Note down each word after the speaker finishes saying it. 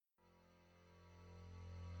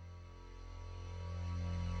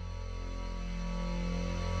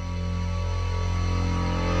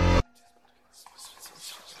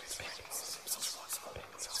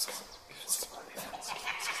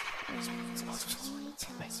Welcome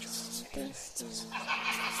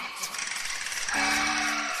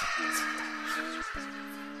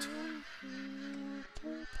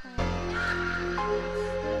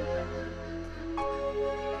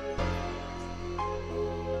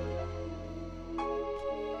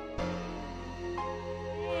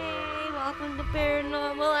to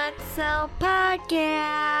Paranormal XL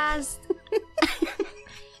Podcast.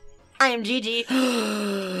 I am Gigi.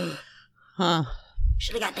 Huh.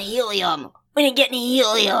 Should have got the helium. We didn't get any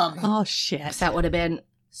helium. Oh, shit. That would have been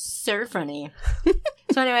so funny.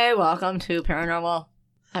 So anyway, welcome to Paranormal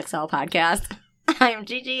XL Podcast. I am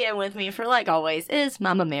Gigi, and with me, for like always, is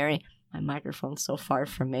Mama Mary. My microphone's so far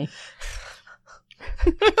from me.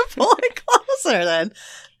 Pull it closer, then.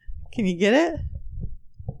 Can you get it?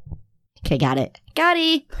 Okay, got it. Got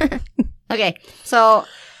it. Okay, so...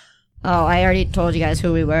 Oh, I already told you guys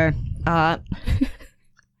who we were.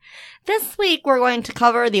 This week, we're going to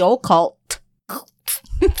cover the occult.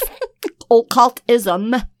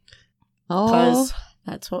 Occultism. Oh. Because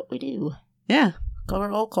that's what we do. Yeah. Cover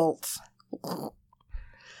occults. I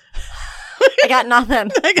got nothing.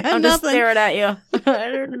 I'm just staring at you.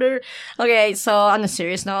 Okay, so on the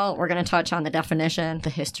serious note, we're going to touch on the definition, the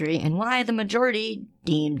history, and why the majority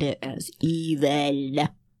deemed it as evil.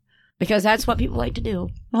 Because that's what people like to do.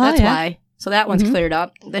 That's why. So that one's cleared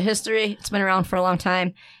up. The history, it's been around for a long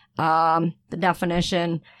time. The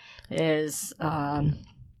definition is,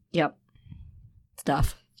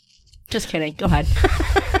 stuff. Just kidding. Go ahead.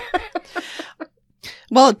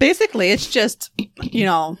 Well, basically, it's just,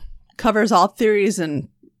 covers all theories and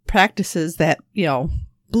practices that,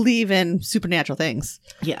 believe in supernatural things.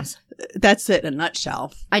 Yes. That's it in a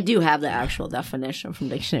nutshell. I do have the actual definition from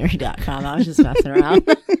dictionary.com. I was just messing around.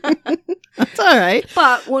 That's all right.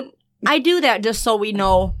 But when I do that just so we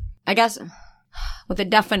know, I guess, with the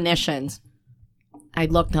definitions, I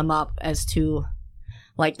looked them up as to,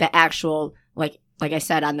 like, the actual, like I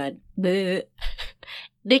said, on the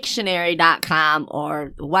dictionary.com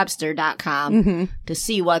or webster.com to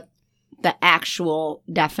see what the actual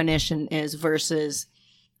definition is versus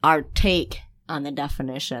our take on the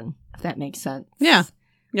definition, if that makes sense. Yeah.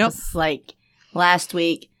 Yep. It's like last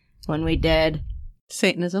week when we did...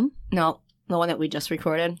 Satanism? No, the one that we just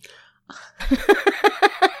recorded.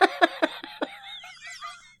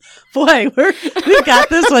 Boy, we got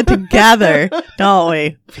this one together, don't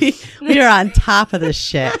we? We are on top of this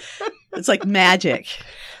shit. It's like magic.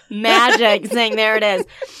 Magic thing, there it is.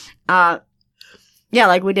 Yeah,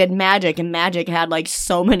 like we did magic, and magic had like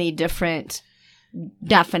so many different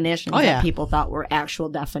definitions that people thought were actual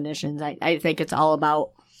definitions. I think it's all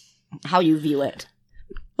about how you view it.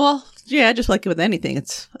 Well, yeah, just like with anything,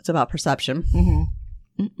 it's about perception.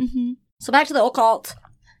 So back to the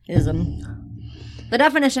occultism. The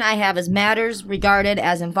definition I have is matters regarded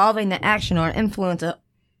as involving the action or influence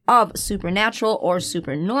of supernatural or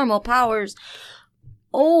supernormal powers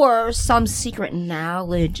or some secret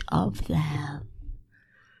knowledge of them.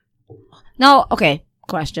 Now, okay,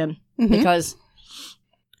 question. Because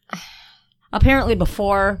apparently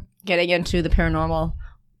before getting into the paranormal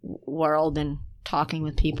world and talking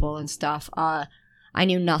with people and stuff, I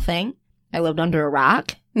knew nothing. I lived under a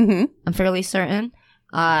rock. I'm fairly certain.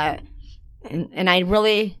 And I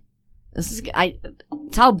really, it's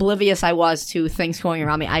how oblivious I was to things going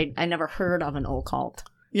around me. I never heard of an occult.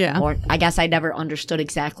 Yeah. Or I guess I never understood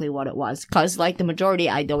exactly what it was. Because like the majority,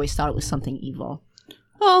 I'd always thought it was something evil.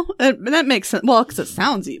 Well, that makes sense. Well, because it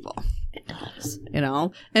sounds evil. It does. And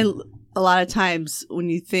a lot of times when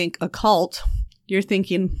you think occult, you're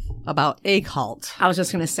thinking about a cult. I was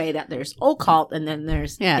just going to say that there's occult and then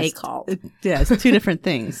there's a cult. It's two different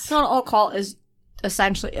things. So an occult is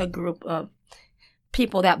essentially a group of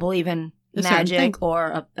people that believe in a magic or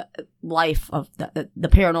a life of the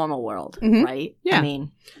paranormal world, right? Yeah. I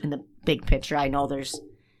mean, in the big picture, I know there's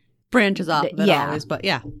branches off of it always, but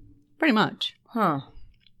yeah, pretty much. Huh.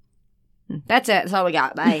 That's it. That's all we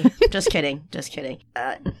got. Bye. Just kidding. Just kidding.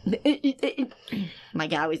 My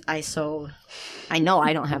God, I know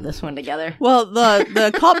I don't have this one together. Well,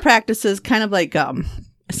 the cult practices kind of like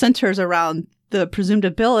centers around the presumed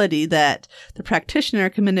ability that the practitioner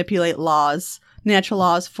can manipulate natural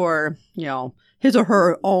laws for, his or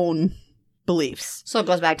her own beliefs. So it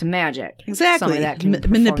goes back to magic. Exactly. That can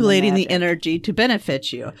manipulating the energy to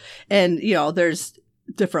benefit you. And, there's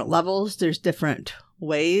different levels. There's different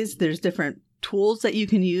ways. There's different tools that you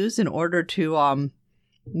can use in order to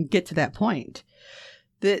get to that point.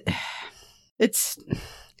 I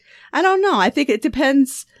don't know. I think it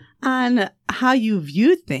depends on how you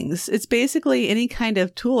view things. It's basically any kind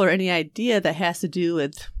of tool or any idea that has to do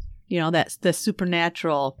with, that's the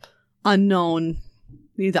supernatural, unknown,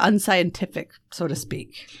 the unscientific, so to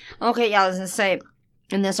speak. Okay, yeah, I was going to say,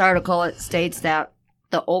 in this article, it states that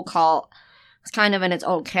the occult is kind of in its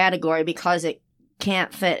own category because it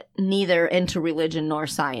can't fit neither into religion nor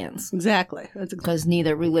science. Exactly. Because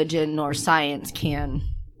neither religion nor science can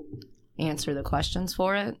answer the questions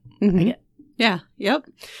for it. Mm-hmm. Yeah, yep.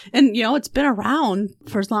 And, it's been around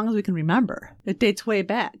for as long as we can remember. It dates way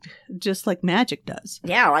back, just like magic does.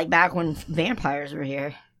 Yeah, like back when vampires were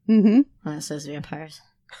here. Mm-hmm. Well, it says vampires.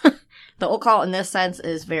 The occult in this sense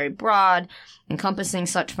is very broad, encompassing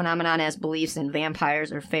such phenomenon as beliefs in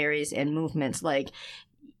vampires or fairies and movements like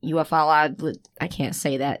UFO, I can't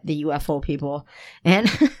say that, the UFO people, and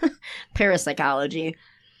parapsychology.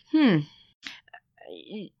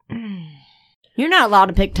 You're not allowed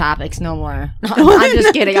to pick topics no more. No, I'm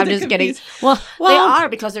just kidding. I'm just kidding. Well, they are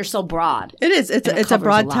because they're so broad. It is. It's a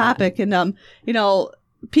broad topic. And,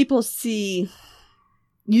 people see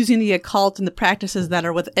using the occult and the practices that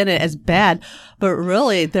are within it as bad, but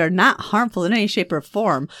really they're not harmful in any shape or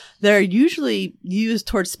form. They're usually used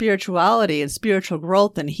towards spirituality and spiritual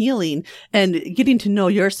growth and healing and getting to know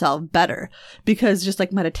yourself better. Because just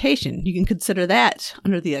like meditation, you can consider that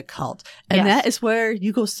under the occult. And that is where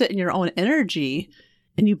you go sit in your own energy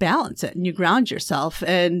and you balance it and you ground yourself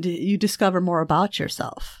and you discover more about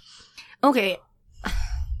yourself. Okay.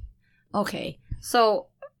 So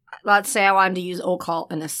let's say I wanted to use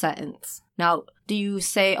occult in a sentence. Now, do you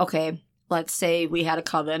say, okay, let's say we had a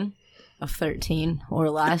coven of 13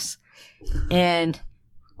 or less, and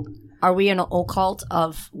are we an occult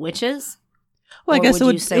of witches? Well, I guess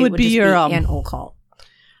it would be your an occult.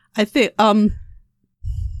 I think I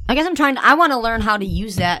guess I want to learn how to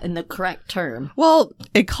use that in the correct term. Well,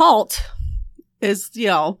 a cult is,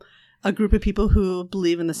 a group of people who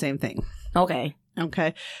believe in the same thing. Okay.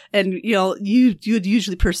 And, you'd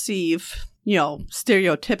usually perceive,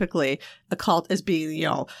 stereotypically a cult as being,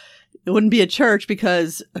 it wouldn't be a church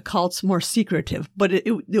because a cult's more secretive, but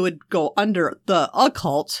it would go under the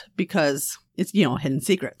occult because it's, hidden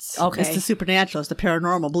secrets. Okay. It's the supernatural, it's the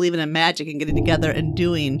paranormal, believing in magic and getting together and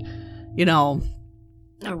doing,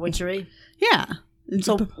 Or witchery. Yeah.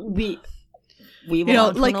 So we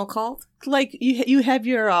belong to an occult? Like you have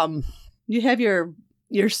your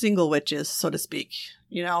single witches, so to speak,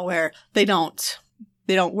 where they don't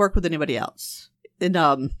work with anybody else. And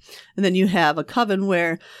then you have a coven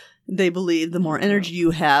where they believe the more energy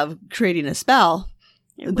you have creating a spell,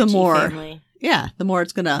 the more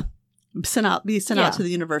it's going to be sent out to the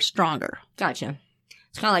universe stronger. Gotcha.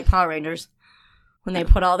 It's kind of like Power Rangers when they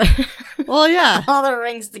put all their all their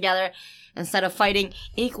rings together instead of fighting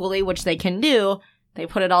equally, which they can do. They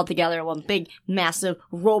put it all together and one big, massive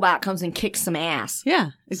robot comes and kicks some ass.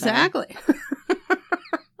 Yeah, exactly.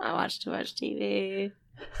 I watch too much TV.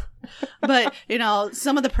 But,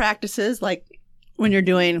 some of the practices, like when you're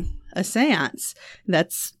doing a seance,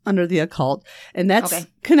 that's under the occult, and that's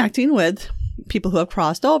connecting with people who have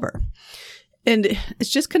crossed over. And it's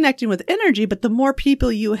just connecting with energy, but the more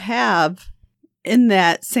people you have in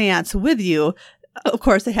that seance with you, of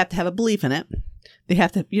course, they have to have a belief in it. They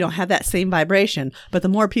have to, have that same vibration. But the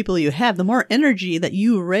more people you have, the more energy that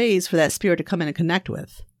you raise for that spirit to come in and connect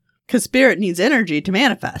with. Because spirit needs energy to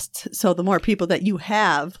manifest. So the more people that you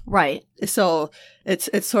have. Right. So it's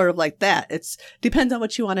sort of like that. It depends on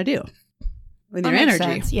what you want to do with your energy.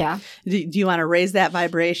 Sense, yeah. Do you want to raise that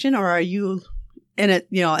vibration, or are you in it,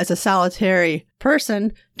 as a solitary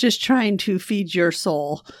person, just trying to feed your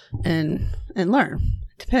soul and learn?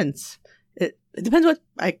 It depends. It depends what,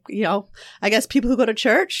 I guess people who go to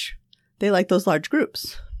church, they like those large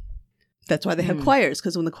groups. That's why they have choirs,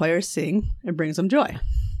 because when the choirs sing, it brings them joy.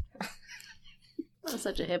 I'm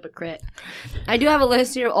such a hypocrite. I do have a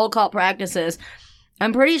list here of occult practices.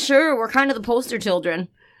 I'm pretty sure we're kind of the poster children.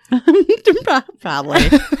 Probably.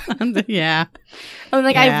 Yeah.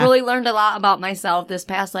 I've really learned a lot about myself this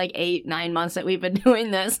past 8-9 months that we've been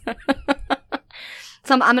doing this.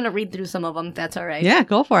 I'm going to read through some of them, if that's all right. Yeah,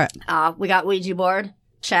 go for it. We got Ouija board.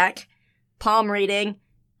 Check. Palm reading.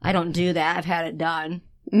 I don't do that. I've had it done.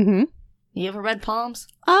 Mm-hmm. You ever read palms?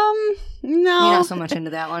 No. You're not so much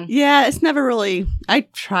into that one. Yeah, it's never really... I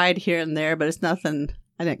tried here and there, but it's nothing...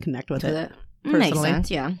 I didn't connect with it. Makes sense,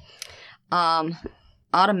 yeah.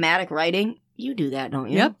 Automatic writing. You do that, don't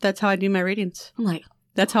you? Yep, that's how I do my readings.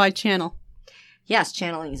 That's how I channel. Yes,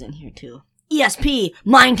 channeling in here, too. ESP.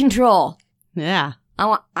 Mind control. Yeah.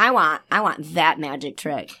 I want that magic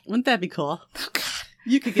trick. Wouldn't that be cool? Oh, God.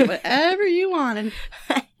 You could get whatever you wanted.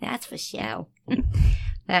 That's for show.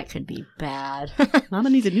 That could be bad. Mama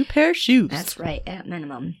needs a new pair of shoes. That's right, at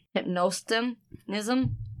minimum. Hypnotism.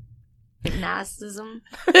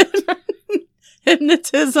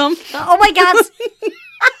 Hypnotism. Oh my God.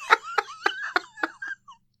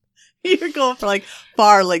 You're going for like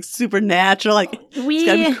far, like supernatural. Like it's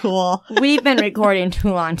gotta be cool. We've been recording too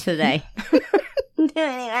long today.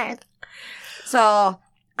 So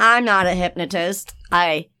I'm not a hypnotist.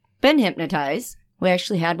 I've been hypnotized. We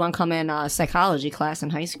actually had one come in a psychology class in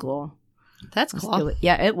high school. That's cool.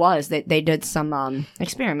 It was. They did some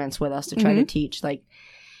experiments with us to try to teach. Like,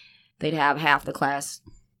 they'd have half the class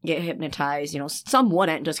get hypnotized. You know, some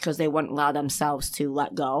wouldn't just because they wouldn't allow themselves to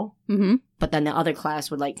let go. Mm-hmm. But then the other class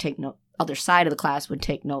would like take note. Other side of the class would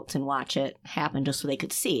take notes and watch it happen just so they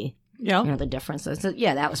could see. Yeah, you know, the differences. So,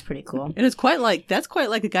 yeah, that was pretty cool. And it's quite like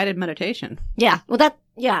a guided meditation. Yeah, well,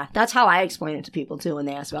 that's how I explain it to people too when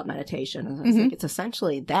they ask about meditation. And it's like, it's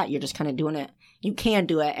essentially that you're just kind of doing it. You can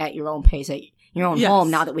do it at your own pace, at your own home.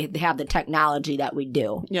 Now that we have the technology that we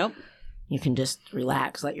do, you can just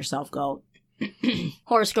relax, let yourself go.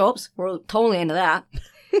 Horoscopes, we're totally into that.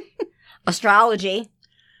 Astrology,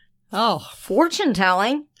 fortune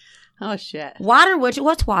telling. Oh shit. Water witching.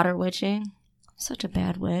 What's water witching? Such a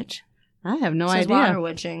bad witch. I have no idea. Water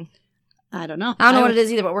witching. I don't know. I don't know what it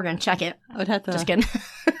is either, but we're going to check it. I would have to. Just kidding.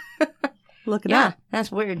 Look it up. Yeah,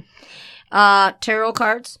 that's weird. Tarot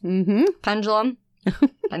cards. Mm-hmm. Pendulum.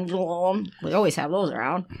 We always have those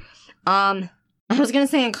around. I was going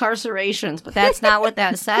to say incarcerations, but that's not what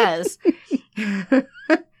that says. Is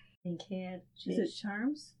it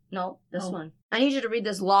charms? No, this one. I need you to read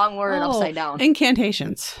this long word upside down.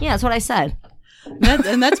 Incantations. Yeah, that's what I said.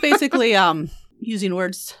 And that's basically using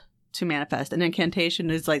words to manifest. An incantation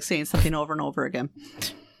is like saying something over and over again.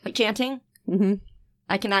 Like chanting? Mm-hmm.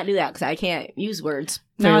 I cannot do that because I can't use words.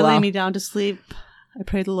 Now I lay me down to sleep. I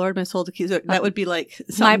pray to the Lord my soul to keep. So that would be like...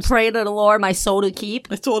 I pray to the Lord my soul to keep.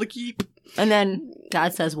 My soul to keep. And then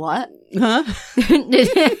God says what? Huh?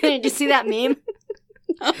 Did you see that meme?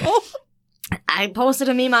 No. I posted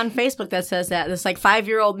a meme on Facebook that says that. It's like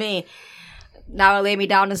 5-year-old me. Now I lay me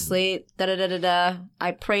down to sleep. Da-da-da-da-da.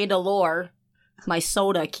 I pray to Lord my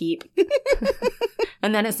soda keep.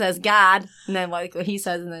 And then it says God. And then like he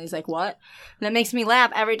says, and then he's like, what? And that makes me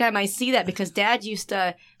laugh every time I see that because Dad used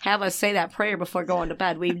to have us say that prayer before going to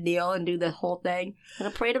bed. We'd kneel and do the whole thing. And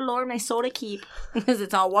I pray to Lord my soda keep. Because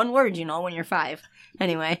it's all one word, you know, when you're 5.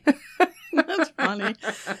 Anyway. That's funny.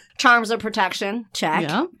 Charms of protection. Check.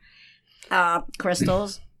 Yeah.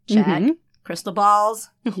 Crystals. Check. Mm-hmm. Crystal balls.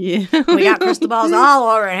 Yeah. We got crystal balls all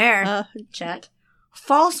over here. Check.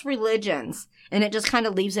 False religions. And it just kind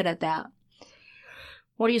of leaves it at that.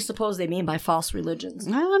 What do you suppose they mean by false religions?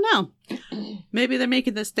 I don't know. Maybe they're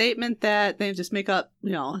making the statement that they just make up,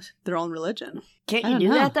 you know, their own religion. Can't you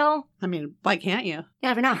do that, though? I mean, why can't you?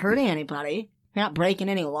 Yeah, if you're not hurting anybody. You're not breaking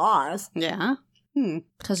any laws. Yeah.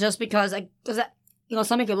 Because you know,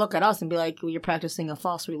 somebody could look at us and be like, well, you're practicing a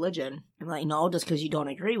false religion. I'm like, no, just because you don't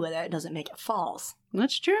agree with it doesn't make it false.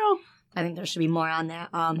 That's true. I think there should be more on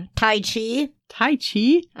that. Tai Chi. Tai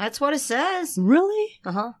Chi? That's what it says. Really?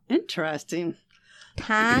 Uh-huh. Interesting.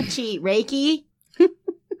 Tai Chi. Reiki.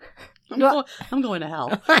 I'm going to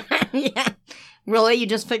hell. Yeah. Really? You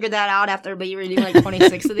just figured that out after me reading like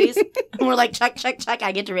 26 of these? And we're like, check.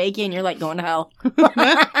 I get to Reiki and you're like going to hell.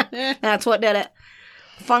 That's what did it.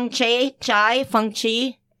 Feng Chi. Feng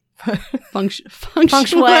Chi. Feng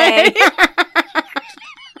Shui.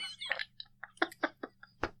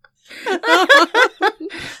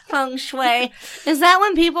 Feng Shui. Is that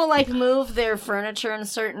when people like move their furniture in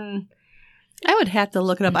certain... I would have to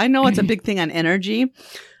look it up. I know it's a big thing on energy,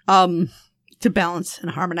 to balance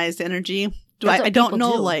and harmonize the energy. I don't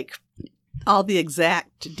know like all the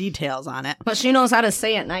exact details on it. But she knows how to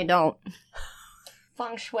say it and I don't.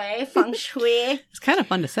 Feng Shui. It's kind of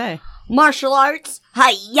fun to say. Martial arts.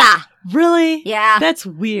 Hi-ya. Really? Yeah. That's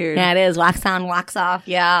weird. Yeah, it is. Wax on, wax off.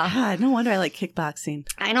 Yeah. God, no wonder I like kickboxing.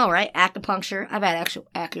 I know, right? Acupuncture. I've had actual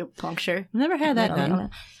acupuncture. Never had that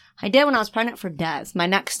done. I did when I was pregnant for Des. My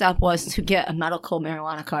next step was to get a medical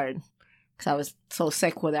marijuana card. Because I was so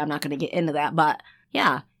sick with it. I'm not going to get into that. But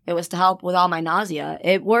yeah, it was to help with all my nausea.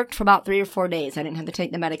 It worked for about 3 or 4 days. I didn't have to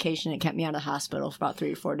take the medication. It kept me out of the hospital for about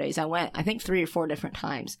 3 or 4 days. I went, I think, 3 or 4 different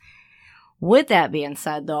times. With that being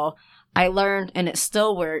said, though, I learned, and it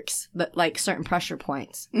still works, that like certain pressure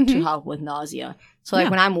points to help with nausea. So like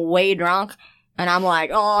when I'm way drunk and I'm like,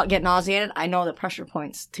 oh, get nauseated, I know the pressure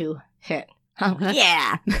points to hit.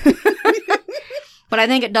 Yeah. But I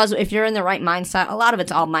think it does, if you're in the right mindset, a lot of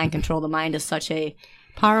it's all mind control. The mind is such a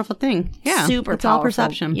powerful thing. Yeah. Super it's powerful. All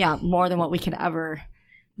perception. Yeah. More than what we could ever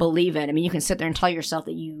believe in. I mean, you can sit there and tell yourself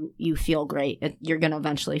that you feel great. You're going to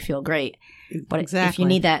eventually feel great. But if you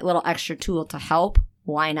need that little extra tool to help,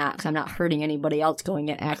 why not? Because I'm not hurting anybody else going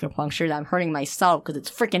to get acupuncture. I'm hurting myself because it's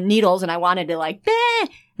freaking needles and I wanted to like, bah!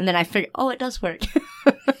 And then I figured, oh, it does work.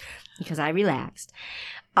 Because I relaxed.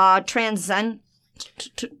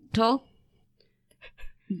 Transcendental.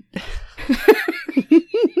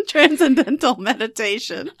 Transcendental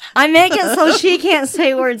meditation. I make it so she can't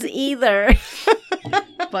say words either.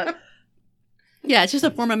 But yeah, it's just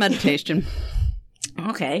a form of meditation.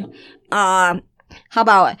 Okay. How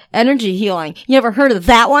about energy healing? You ever heard of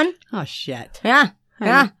that one? Oh, shit. Yeah.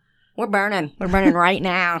 Yeah. We're burning. We're burning right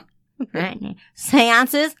now. Right now.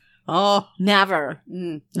 Seances? Oh. Never.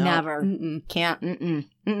 No. Never. Mm-mm. Can't.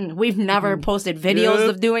 Mm-mm. We've never posted videos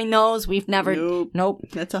of doing those. We've never. Nope.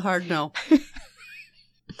 That's a hard no.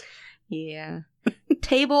 Yeah.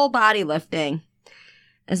 Table body lifting.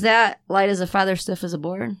 Is that light as a feather, stiff as a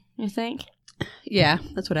board, you think? Yeah,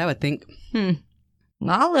 that's what I would think.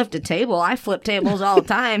 I'll lift a table. I flip tables all the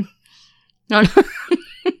time. No.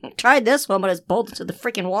 Tried this one, but it's bolted to the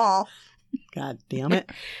freaking wall. God damn it.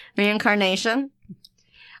 Reincarnation.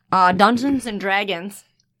 Dungeons and Dragons.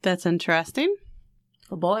 That's interesting.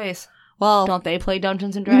 For boys. Well, don't they play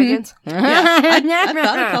Dungeons and Dragons? Yeah, I've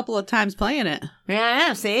thought a couple of times playing it.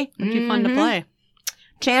 Yeah, see? It'd be fun to play.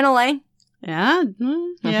 Channeling. Yeah.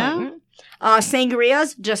 Yeah.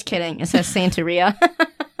 Sangrias. Just kidding. It says Santeria.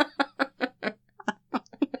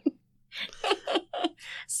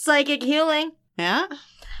 Psychic healing. Yeah.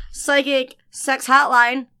 Psychic sex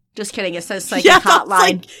hotline. Just kidding. It says psychic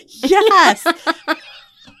hotline. Yes.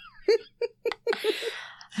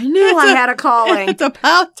 I knew I had a calling. It's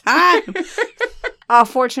about time.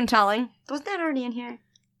 Fortune telling. Was that already in here?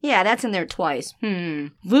 Yeah, that's in there twice.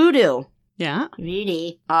 Voodoo. Yeah.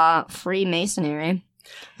 Voodoo. Freemasonry.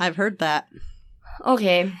 I've heard that.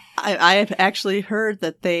 Okay. I've actually heard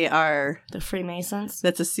that they are... The Freemasons?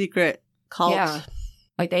 That's a secret cult. Yeah.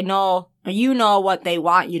 Like they know, you know what they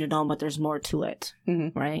want you to know, but there's more to it.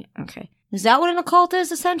 Mm-hmm. Right? Okay. Is that what an occult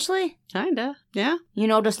is, essentially? Kinda. Yeah. You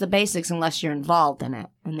know just the basics unless you're involved in it.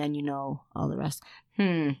 And then you know all the rest.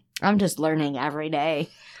 I'm just learning every day.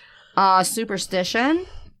 Superstition.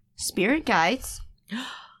 Spirit guides.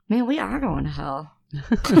 Man, we are going to hell.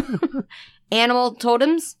 Animal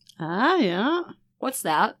totems. Yeah. What's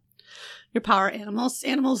that? Your power animals.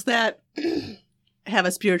 Animals that have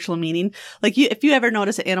a spiritual meaning. Like if you ever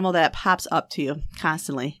notice an animal that pops up to you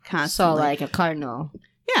constantly. So like a cardinal.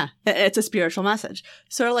 Yeah. It's a spiritual message.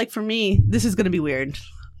 Sort of like for me, this is going to be weird.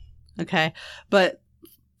 Okay. But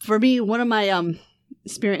for me, one of my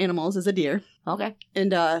spirit animals is a deer. Okay.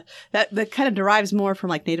 And that kind of derives more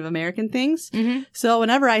from like Native American things. Mm-hmm. So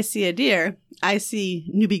whenever I see a deer, I see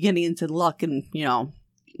new beginnings and luck and,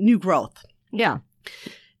 new growth. Yeah.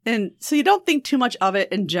 And so you don't think too much of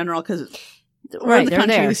it in general because we're right, in the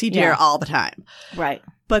country, there. we see deer all the time. Right.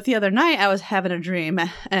 But the other night I was having a dream,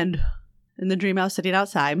 and in the dream I was sitting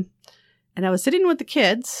outside, and I was sitting with the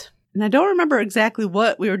kids, and I don't remember exactly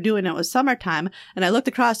what we were doing. It was summertime, and I looked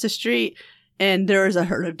across the street, and there was a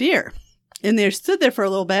herd of deer. And they stood there for a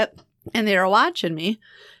little bit, and they were watching me,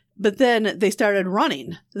 but then they started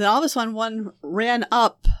running. And then all of a sudden, one ran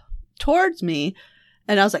up towards me,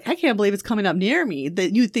 and I was like, I can't believe it's coming up near me.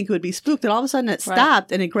 That you'd think it would be spooked. And all of a sudden it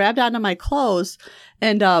stopped and it grabbed onto my clothes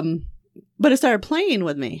and, but it started playing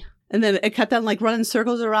with me. And then it kept on like running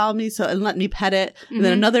circles around me and let me pet it. Mm-hmm. And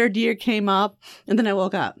then another deer came up and then I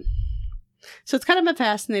woke up. So it's kind of a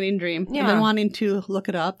fascinating dream. Yeah. I've been wanting to look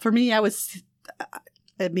it up. For me,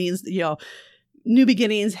 it means, new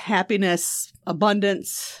beginnings, happiness,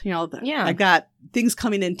 abundance, I got things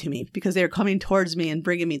coming into me because they're coming towards me and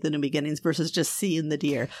bringing me the new beginnings versus just seeing the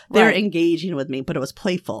deer. They're engaging with me, but it was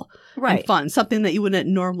playful and fun, something that you wouldn't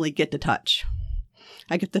normally get to touch.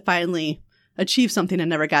 I get to finally achieve something I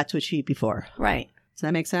never got to achieve before. Right. Does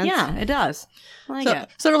that make sense? Yeah, it does. I like it.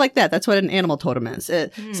 Sort of like that. That's what an animal totem is.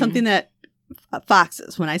 Something that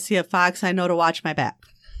foxes. When I see a fox, I know to watch my back.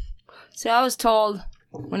 So I was told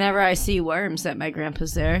whenever I see worms that my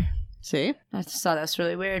grandpa's there. See? I just thought that's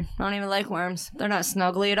really weird. I don't even like worms. They're not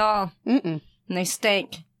snuggly at all. Mm-mm. And they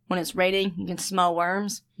stink. When it's raining, you can smell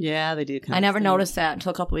worms. Yeah, they do. I never noticed that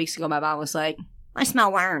until a couple weeks ago. My mom was like, I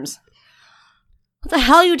smell worms. What the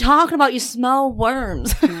hell are you talking about? You smell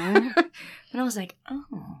worms. And I was like,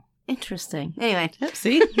 oh, interesting. Anyway. Yep,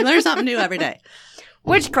 see? You learn something new every day.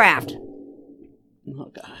 Witchcraft. Oh,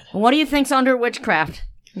 God. What do you think's under witchcraft?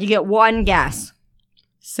 You get one guess.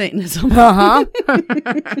 Satanism. Uh-huh.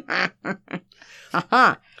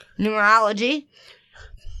 Uh-huh. Numerology.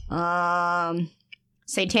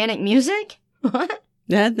 Satanic music? What?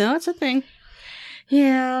 Yeah, no, it's a thing.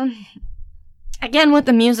 Yeah. Again, with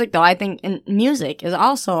the music, though, I think music is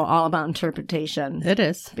also all about interpretation. It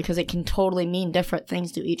is. Because it can totally mean different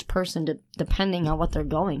things to each person depending on what they're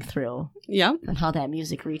going through. Yeah. And how that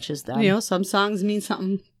music reaches them. Some songs mean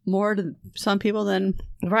something more to some people than...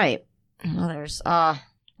 Right. Others.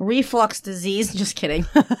 reflux disease, just kidding,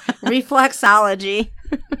 reflexology,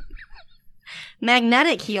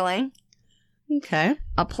 magnetic healing, Okay.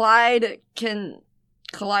 applied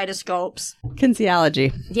kaleidoscopes.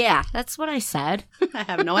 Kinesiology. Yeah, that's what I said. I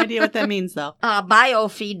have no idea what that means, though.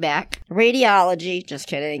 Biofeedback, radiology, just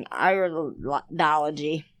kidding,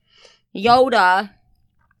 iridology, Yoda,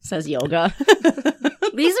 says yoga.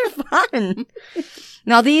 These are fun.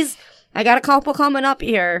 Now these, I got a couple coming up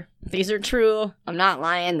here. These are true. I'm not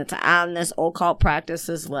lying. That's on this occult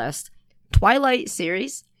practices list. Twilight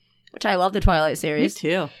series, which I love the Twilight series. Me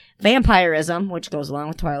too. Vampirism, which goes along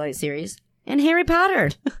with Twilight series. And Harry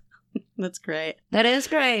Potter. That's great. That is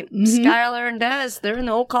great. Mhm. Skylar and Des, they're in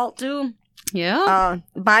the occult too. Yeah.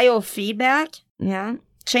 Biofeedback. Yeah.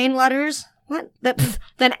 Chain letters. What?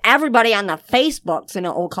 Then everybody on the Facebook's in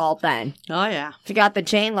an occult then. Oh, yeah. If you got the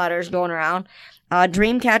chain letters going around.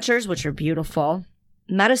 Dream catchers, which are beautiful.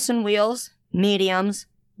 Medicine wheels. Mediums.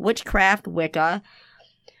 Witchcraft. Wicca.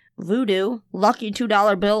 Voodoo. Lucky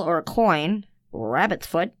 $2 bill or a coin. Rabbit's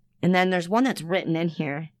foot. And then there's one that's written in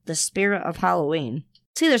here. The spirit of Halloween.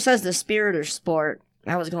 It either says the spirit or sport.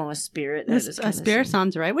 I was going with spirit. Spirit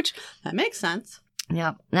sounds right, which that makes sense.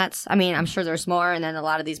 Yeah, I'm sure there's more, and then a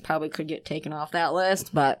lot of these probably could get taken off that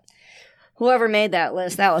list, but whoever made that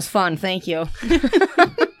list, that was fun. Thank you.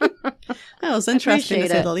 That was interesting to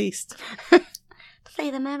say the least. To say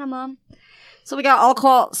the minimum. So we got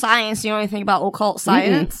occult science. You know anything about occult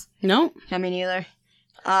science? No. I mean, neither.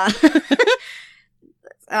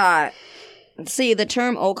 Let's see, the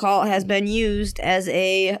term occult has been used as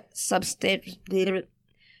a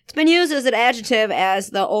It's been used as an adjective as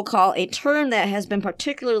the occult, a term that has been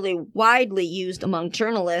particularly widely used among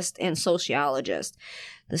journalists and sociologists.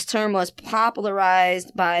 This term was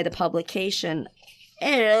popularized by the publication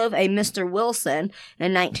of a Mr. Wilson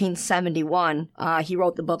in 1971. He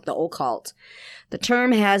wrote the book The Occult. The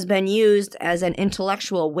term has been used as an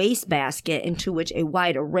intellectual wastebasket into which a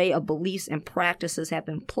wide array of beliefs and practices have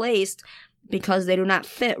been placed because they do not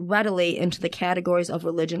fit readily into the categories of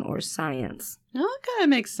religion or science. Oh, that kind of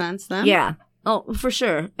makes sense then. Yeah. Oh, for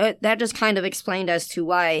sure. That just kind of explained as to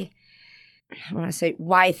why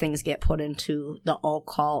things get put into the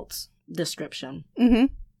occult description. Mm-hmm.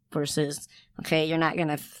 Versus, okay, you're not going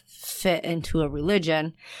to fit into a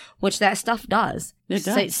religion, which that stuff does. It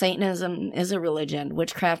does. Satanism is a religion.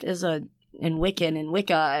 Witchcraft is and Wiccan and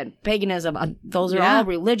Wicca and paganism. Those are all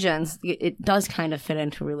religions. It does kind of fit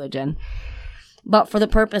into religion. But for the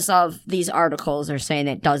purpose of these articles, they're saying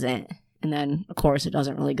it doesn't. And then, of course, it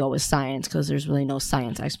doesn't really go with science because there's really no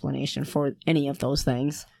science explanation for any of those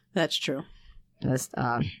things. That's true.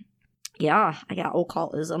 Yeah, I got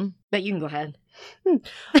occultism. But you can go ahead.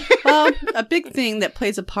 Well, a big thing that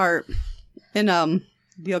plays a part in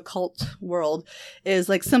the occult world is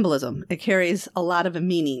like symbolism. It carries a lot of a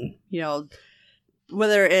meaning,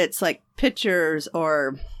 whether it's like pictures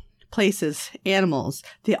or places, animals,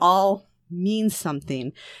 they all mean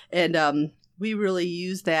something. And we really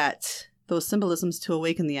use those symbolisms to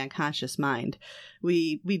awaken the unconscious mind.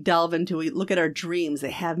 We look at our dreams,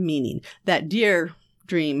 they have meaning. That deer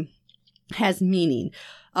dream has meaning.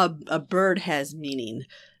 A bird has meaning.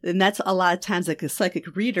 And that's a lot of times like a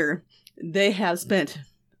psychic reader, they have spent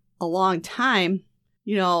a long time,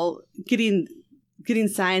 getting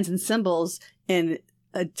signs and symbols and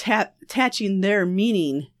attaching their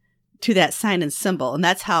meaning to that sign and symbol. And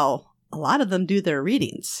that's how a lot of them do their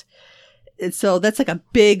readings. And so that's like a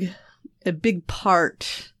big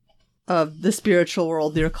part of the spiritual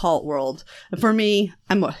world, the occult world. And for me,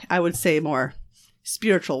 I would say more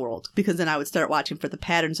spiritual world, because then I would start watching for the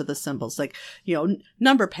patterns of the symbols, like,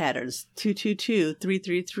 number patterns, 222,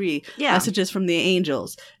 333, messages from the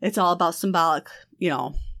angels. It's all about symbolic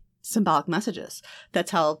messages.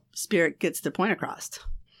 That's how spirit gets their point across.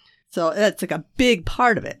 So that's like a big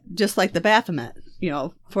part of it, just like the Baphomet,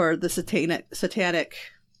 for the satanic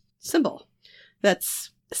symbol.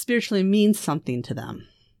 That's spiritually means something to them.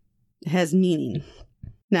 It has meaning.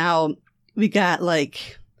 Now, we got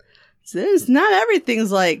not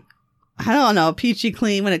everything's like, I don't know, peachy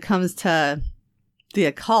clean when it comes to the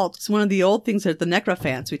occult. It's one of the old things are the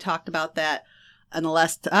necrophants. We talked about that in the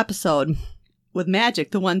last episode with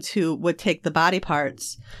magic, the ones who would take the body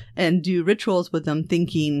parts and do rituals with them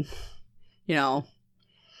thinking, that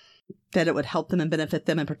it would help them and benefit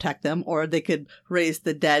them and protect them, or they could raise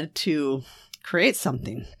the dead to create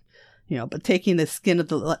something, but taking the skin of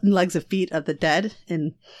the legs and feet of the dead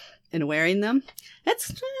and wearing them,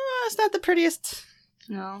 it's not the prettiest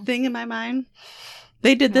thing in my mind.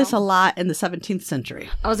 They did this a lot in the 17th century.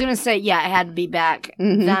 I was going to say, it had to be back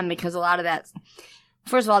then, because a lot of that,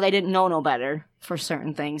 first of all, they didn't know no better for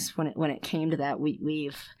certain things when it came to that.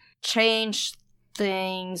 We've changed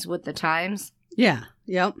things with the times. Yeah.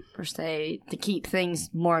 Yep. Per se, to keep things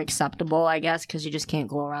more acceptable, I guess, because you just can't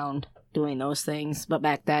go around doing those things. But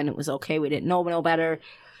back then, it was okay. We didn't know no better.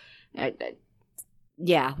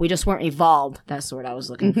 Yeah, we just weren't evolved. That's the word I was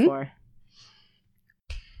looking for.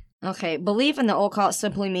 Okay, belief in the occult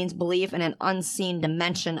simply means belief in an unseen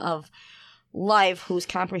dimension of life whose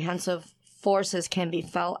comprehensive forces can be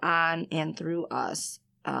felt on and through us.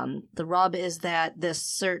 The rub is that this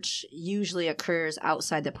search usually occurs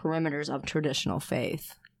outside the perimeters of traditional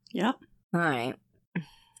faith. Yep. All right. I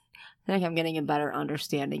think I'm getting a better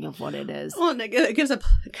understanding of what it is. Well,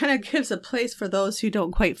 it kind of gives a place for those who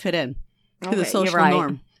don't quite fit in to the social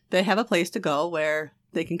norm. They have a place to go where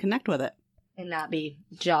they can connect with it. And not be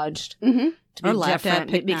judged. To be or laughed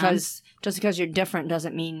different. at, because just because you're different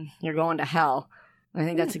doesn't mean you're going to hell. I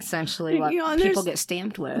think that's essentially what people get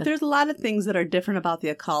stamped with. There's a lot of things that are different about the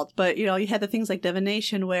occult, but you have the things like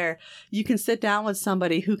divination where you can sit down with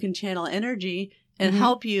somebody who can channel energy and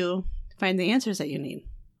help you find the answers that you need,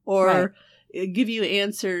 or give you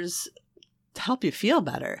answers to help you feel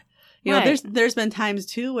better. You know, there's been times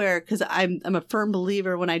too where, because I'm a firm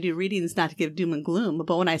believer when I do readings not to give doom and gloom,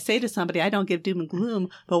 but when I say to somebody I don't give doom and gloom,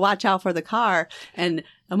 but watch out for the car, and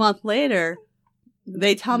a month later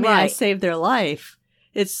they tell me I saved their life.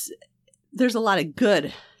 There's a lot of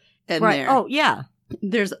good in there. Oh yeah,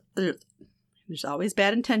 there's always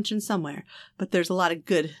bad intention somewhere, but there's a lot of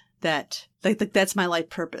good that that's my life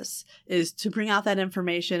purpose, is to bring out that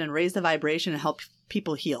information and raise the vibration and help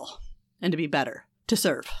people heal and to be better, to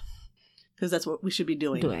serve. Because that's what we should be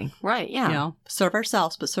doing. Right, yeah. Serve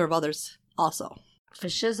ourselves, but serve others also. For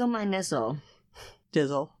shizzle my nizzle.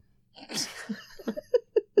 Dizzle.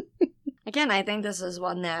 Again, I think this is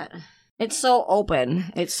one that, it's so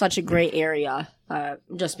open. It's such a gray area.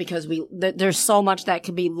 Just because there's so much that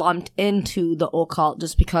could be lumped into the occult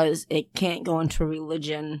just because it can't go into a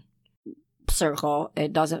religion circle.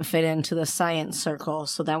 It doesn't fit into the science circle.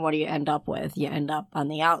 So then what do you end up with? You end up on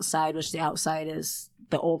the outside, which the outside is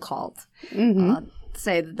the occult.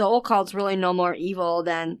 Say the occult's really no more evil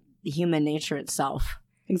than the human nature itself.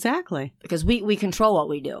 Exactly. Because we control what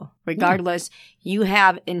we do. Regardless, you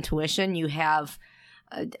have intuition, you have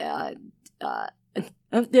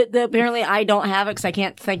apparently I don't have it because I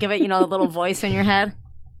can't think of it, the little voice in your head.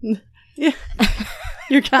 Yeah.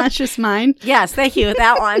 Your conscious mind. Yes, thank you,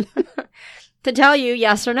 that one. To tell you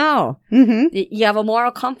yes or no. You have a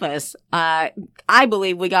moral compass. I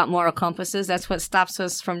believe we got moral compasses. That's what stops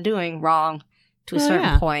us from doing wrong to a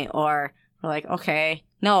certain point. Or we're like, okay,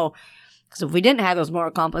 no. Because if we didn't have those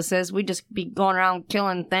moral compasses, we'd just be going around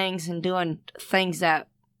killing things and doing things that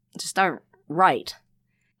just aren't right.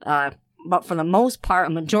 But for the most part,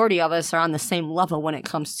 a majority of us are on the same level when it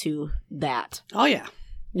comes to that. Oh, yeah.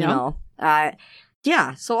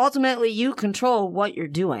 Yeah, so ultimately you control what you're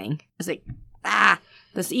doing. It's like,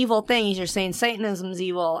 this evil thing, you're saying Satanism's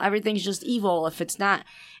evil. Everything's just evil if it's not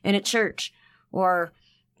in a church. Or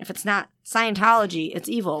if it's not Scientology, it's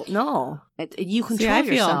evil. No, you control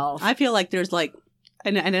yourself. I feel like there's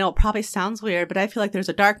and I know it probably sounds weird, but I feel like there's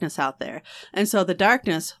a darkness out there. And so the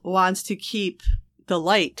darkness wants to keep the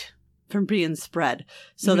light from being spread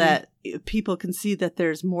so that people can see that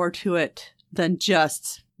there's more to it than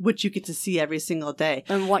just what you get to see every single day.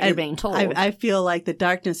 And what you're being told. I feel like the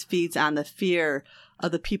darkness feeds on the fear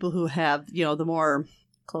of the people who have, the more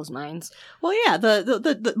closed minds. Well, yeah,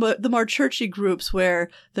 the more churchy groups where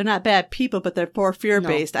they're not bad people, but they're more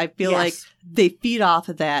fear-based. I feel like they feed off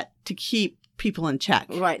of that to keep people in check.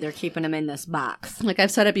 Right, they're keeping them in this box. Like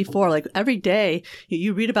I've said it before, like every day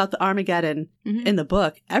you read about the Armageddon in the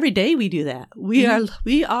book. Every day we do that.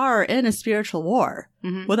 We are in a spiritual war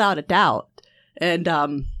without a doubt. And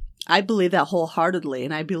I believe that wholeheartedly.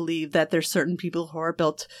 And I believe that there's certain people who are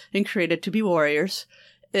built and created to be warriors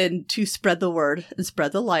and to spread the word and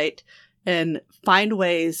spread the light and find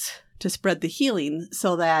ways to spread the healing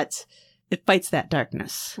so that it fights that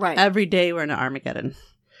darkness. Right. Every day we're in an Armageddon.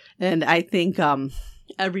 And I think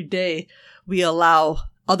every day we allow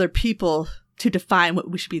other people to define what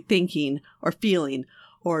we should be thinking or feeling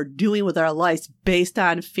or doing with our lives based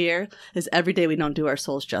on fear is every day we don't do our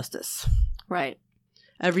souls justice. Right.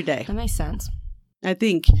 Every day. That makes sense. I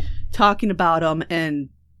think talking about them and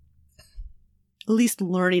at least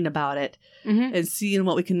learning about it and seeing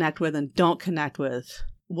what we connect with and don't connect with,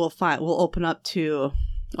 we'll open up to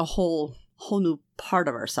a whole new part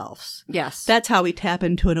of ourselves. Yes. That's how we tap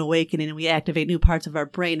into an awakening and we activate new parts of our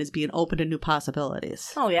brain as being open to new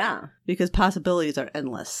possibilities. Oh, yeah. Because possibilities are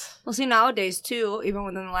endless. Well, see, nowadays, too, even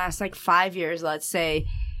within the last, 5 years, let's say,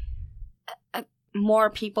 more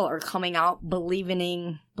people are coming out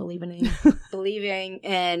believing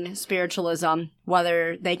in spiritualism,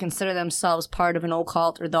 whether they consider themselves part of an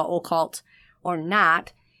occult or the occult or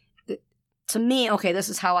not. To me, okay, this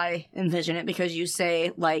is how I envision it, because you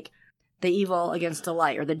say, like, the evil against the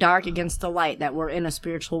light or the dark against the light, that we're in a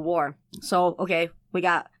spiritual war. So, okay, we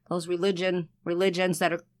got those religions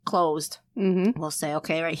that are closed. Mm-hmm. We'll say,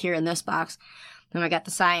 okay, right here in this box. Then I got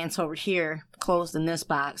the science over here, closed in this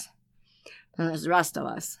box. And there's the rest of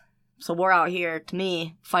us. So we're out here, to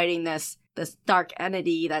me, fighting this dark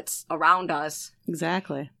entity that's around us.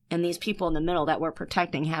 Exactly. And these people in the middle that we're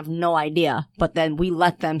protecting have no idea. But then we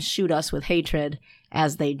let them shoot us with hatred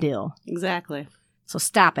as they do. Exactly. So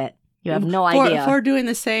stop it. You have no idea. For doing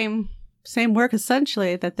the same work,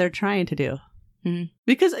 essentially, that they're trying to do. Mm-hmm.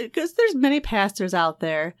 Because there's many pastors out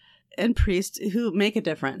there and priests who make a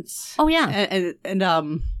difference. Oh, yeah.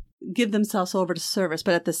 And give themselves over to service.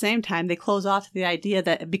 But at the same time, they close off to the idea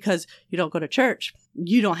that because you don't go to church,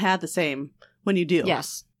 you don't have the same when you do.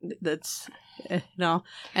 Yes. That's, at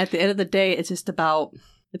the end of the day, it's about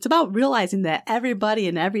realizing that everybody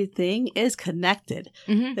and everything is connected.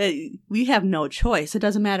 Mm-hmm. We have no choice. It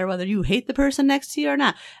doesn't matter whether you hate the person next to you or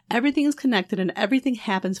not. Everything is connected and everything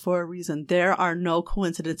happens for a reason. There are no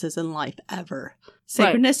coincidences in life ever.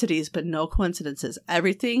 Synchronicities, but no coincidences.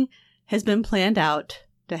 Everything has been planned out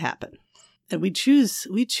to happen. And we choose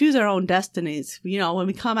our own destinies. When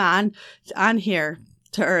we come on here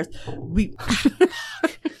to Earth, we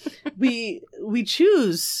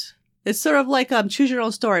choose. It's sort of like choose your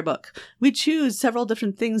own storybook. We choose several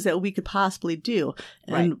different things that we could possibly do.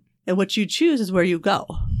 And what you choose is where you go.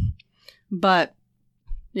 But,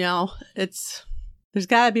 there's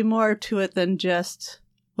got to be more to it than just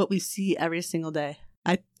what we see every single day.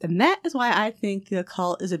 And that is why I think the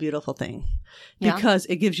occult is a beautiful thing. Yeah. Because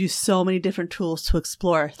it gives you so many different tools to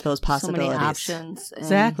explore those possibilities. So many options.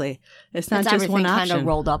 Exactly. It's not just one option. Everything kind of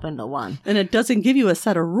rolled up into one. And it doesn't give you a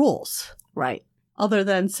set of rules. Right. Other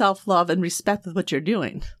than self-love and respect with what you're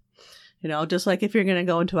doing. Just like if you're going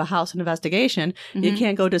to go into a house investigation, mm-hmm. you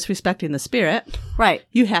can't go disrespecting the spirit. Right.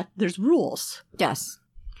 There's rules. Yes.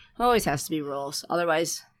 Always has to be rules.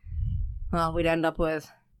 Otherwise, we'd end up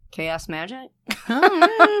with chaos magic.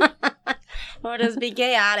 Or just be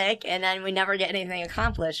chaotic, and then we never get anything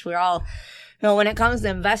accomplished. We're all, when it comes to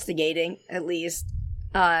investigating, at least,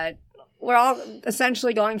 we're all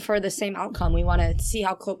essentially going for the same outcome. We want to see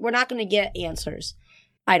how close. We're not going to get answers,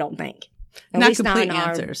 I don't think. At least not in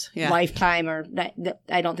answers. Our lifetime, or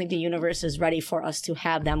I don't think the universe is ready for us to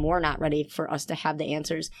have them. We're not ready for us to have the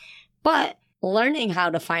answers. But learning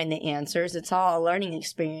how to find the answers, it's all a learning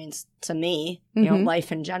experience to me, mm-hmm.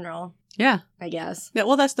 Life in general. Yeah. I guess. Yeah,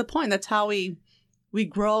 well, that's the point. That's how we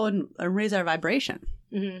grow and raise our vibration.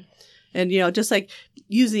 Mm-hmm. And, just like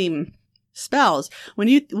using spells, when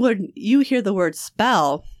you hear the word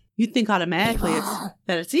spell, you think automatically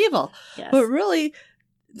that it's evil. Yes. But really,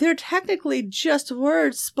 they're technically just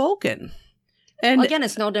words spoken. And again,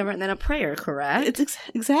 it's no different than a prayer, correct? It's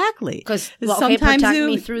exactly. Because, protect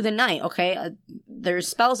me through the night, okay? There's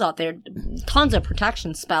spells out there, tons of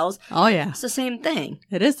protection spells. Oh, yeah. It's the same thing.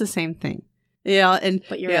 It is the same thing.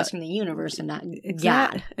 But you're asking the universe and not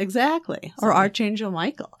God. Exactly. Or Archangel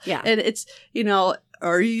Michael. Yeah. And it's,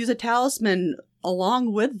 or you use a talisman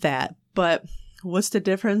along with that. But what's the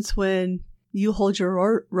difference when you hold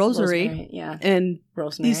your rosary and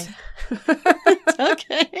Rosemary.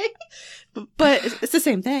 Okay. But it's the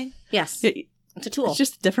same thing. Yes. It's a tool. It's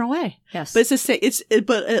just a different way. Yes. But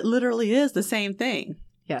but it literally is the same thing.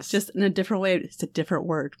 Yes. Just in a different way. It's a different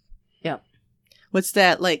word. Yep. What's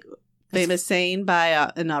that famous saying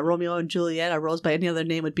by in Romeo and Juliet? A rose by any other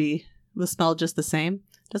name will smell just the same.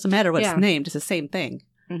 Doesn't matter what it's named. It's the same thing.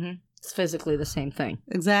 Mm-hmm. It's physically the same thing.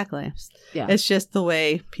 Exactly. Yeah. It's just the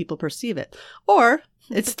way people perceive it, or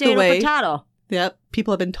it's potato, the way potato. Yep.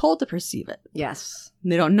 People have been told to perceive it. Yes.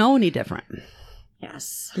 And they don't know any different.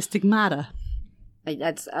 Yes. The stigmata.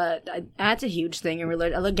 That's a huge thing in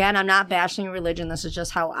religion. Again, I'm not bashing religion. This is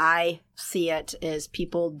just how I see it, is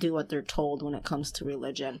people do what they're told when it comes to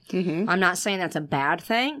religion. Mm-hmm. I'm not saying that's a bad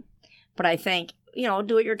thing, but I think,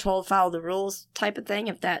 do what you're told, follow the rules type of thing,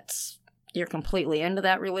 if you're completely into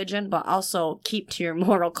that religion, but also keep to your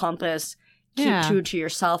moral compass, keep true to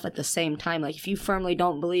yourself at the same time. Like, if you firmly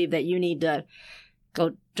don't believe that you need to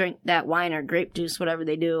go drink that wine or grape juice, whatever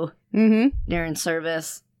they do during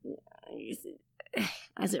service,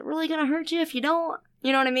 is it really going to hurt you if you don't?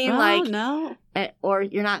 You know what I mean? No. Or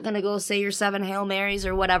you're not going to go say your 7 Hail Marys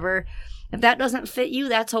or whatever. If that doesn't fit you,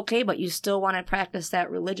 that's okay, but you still want to practice that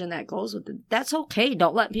religion that goes with it. That's okay.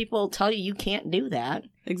 Don't let people tell you can't do that.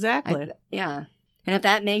 Exactly. Yeah. And if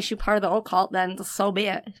that makes you part of the occult, then so be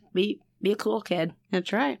it. Be a cool kid.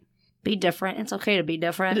 That's right. Be different. It's okay to be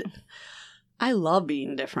different. I love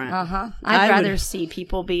being different. I'd rather see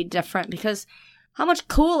people be different because how much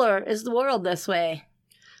cooler is the world this way?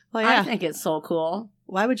 Well, yeah. I think it's so cool.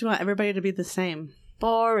 Why would you want everybody to be the same?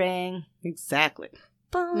 Boring. Exactly.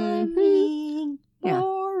 Boring. Mm-hmm. Yeah.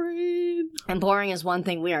 Boring. And boring is one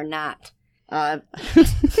thing we are not. We're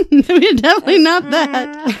definitely not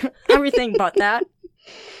that. Everything but that.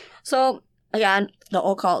 So, again, the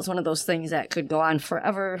occult is one of those things that could go on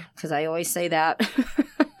forever, because I always say that.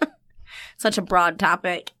 Such a broad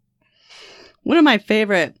topic. One of my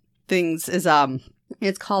favorite things is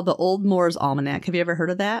it's called the Old Moore's Almanac. Have you ever heard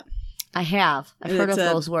of that? I have. I've heard of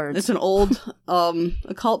those words. It's an old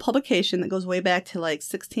occult publication that goes way back to like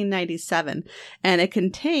 1697, and it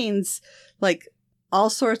contains like all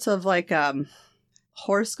sorts of like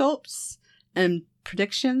horoscopes and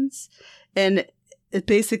predictions, and it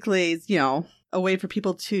basically is, a way for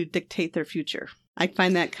people to dictate their future. I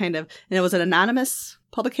find that and it was an anonymous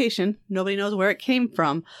publication. Nobody knows where it came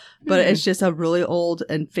from, but it's just a really old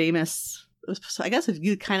and famous. So I guess it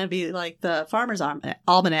could kind of be like the Farmer's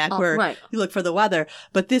Almanac, where you look for the weather.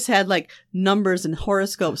 But this had like numbers and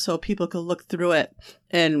horoscopes, so people could look through it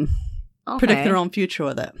and predict their own future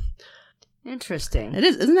with it. Interesting. It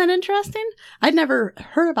is. Isn't that interesting? I'd never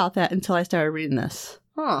heard about that until I started reading this.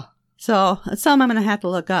 Huh. So it's something I'm going to have to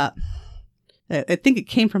look up. I think it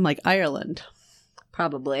came from like Ireland.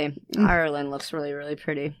 Probably. Ireland looks really, really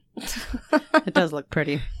pretty. It does look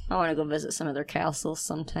pretty. I want to go visit some of their castles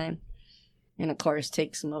sometime. And of course,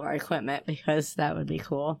 take some of our equipment because that would be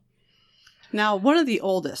cool. Now, one of the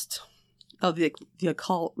oldest of the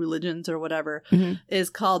occult religions or whatever is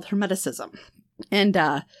called Hermeticism.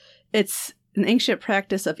 And it's an ancient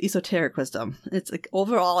practice of esoteric wisdom. It's like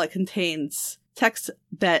overall, it contains texts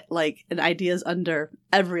that like and ideas under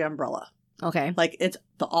every umbrella. Okay. Like it's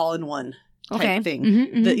the all-in-one type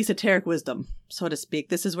thing. The esoteric wisdom, so to speak.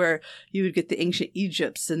 This is where you would get the ancient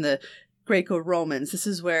Egypts and the Greco-Romans. This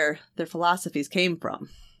is where their philosophies came from.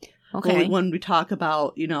 Okay. When we talk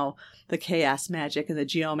about, the chaos magic and the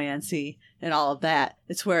geomancy and all of that,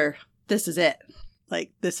 it's where this is it.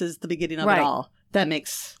 Like, this is the beginning of it all. That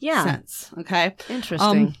makes sense. Okay?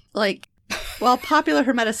 Interesting. Popular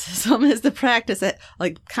Hermeticism is the practice that,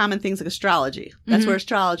 like, common things like astrology. That's where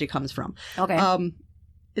astrology comes from. Okay.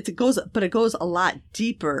 It goes a lot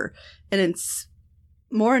deeper, and it's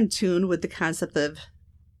more in tune with the concept of,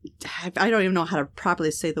 I don't even know how to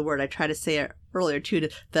properly say the word. I tried to say it earlier too,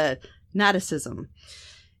 the Gnosticism.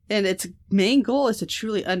 And its main goal is to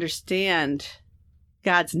truly understand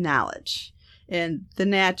God's knowledge and the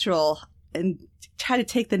natural, and try to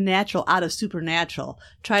take the natural out of supernatural.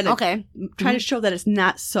 Try to show that it's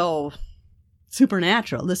not so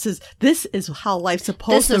supernatural. This is how life's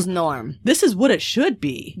supposed to. This is norm. This is what it should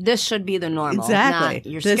be. This should be the normal. Exactly.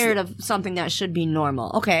 You're scared of something that should be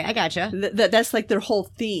normal. Okay, I gotcha. That's like their whole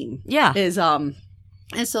theme. Yeah. Is and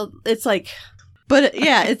so it's like, but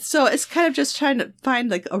yeah, it's kind of just trying to find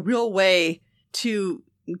like a real way to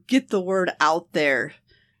get the word out there.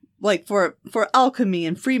 Like for alchemy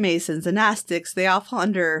and Freemasons and Gnostics, they all fall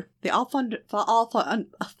under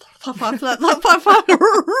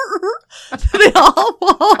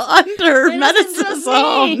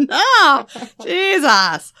Hermeticism. No,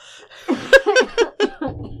 Jesus.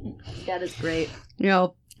 That is great.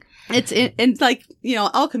 It's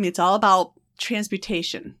alchemy. It's all about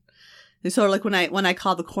transmutation. And so, like when I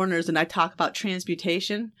call the corners and I talk about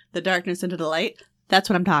transmutation, the darkness into the light,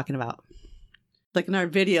 that's what I'm talking about. Like in our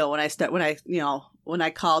video, when I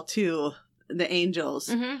call to the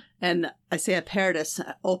angels and I say a paradise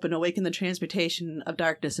open, awaken the transmutation of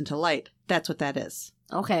darkness into light. That's what that is.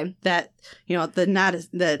 Okay. That, the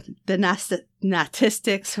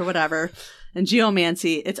Gnostics or whatever and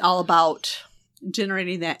geomancy, it's all about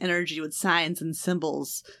generating that energy with signs and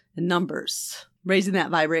symbols and numbers, raising that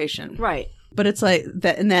vibration. Right. But it's like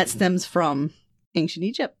that, and that stems from ancient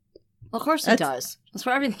Egypt. Of course it does. That's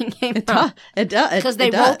where everything came from. It does. Because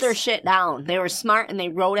they wrote their shit down. They were smart and they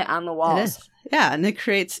wrote it on the walls. It is. Yeah, and it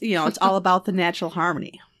creates, it's all about the natural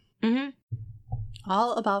harmony. Mm-hmm.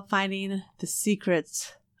 All about finding the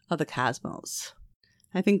secrets of the cosmos.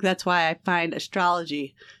 I think that's why I find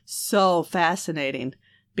astrology so fascinating,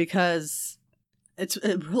 because it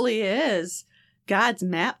really is God's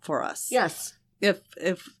map for us. Yes. If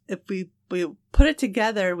we put it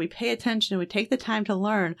together, we pay attention, we take the time to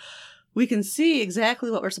learn, we can see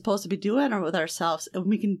exactly what we're supposed to be doing with ourselves, and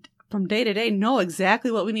we can, from day to day, know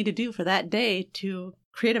exactly what we need to do for that day to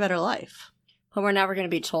create a better life. But we're never going to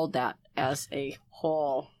be told that as a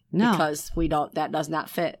whole. No. Because that does not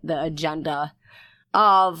fit the agenda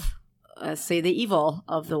of, let's say, the evil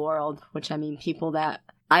of the world, which I mean people that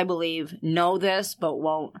I believe know this but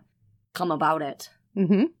won't come about it.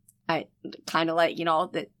 Mm-hmm. I kind of like,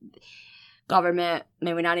 that government,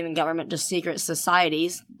 maybe not even government, just secret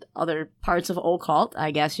societies, other parts of occult,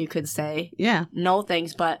 I guess you could say, know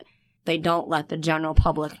things, but they don't let the general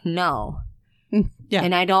public know. Yeah.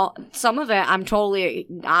 And some of it I'm totally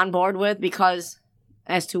on board with, because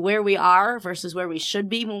as to where we are versus where we should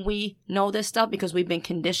be when we know this stuff, because we've been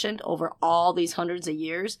conditioned over all these hundreds of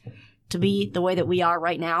years to be the way that we are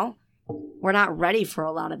right now, we're not ready for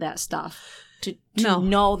a lot of that stuff. To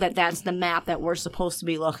know that that's the map that we're supposed to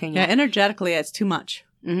be looking at. Yeah, energetically, it's too much.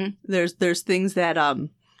 Mm-hmm. There's things that and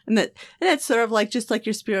that's sort of like just like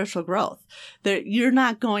your spiritual growth. You're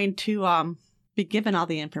not going to be given all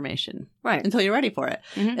the information right until you're ready for it,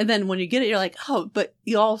 mm-hmm. and then when you get it, you're like, oh, but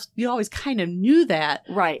you always kind of knew that,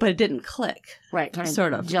 right? But it didn't click, right? Kind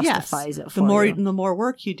sort of justifies it. For the more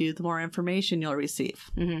work you do, the more information you'll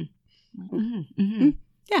receive. Mm-hmm. Mm-hmm. Mm-hmm.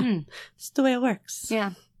 Yeah, it's the way it works.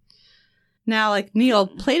 Yeah. Now, like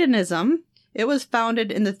Neoplatonism, it was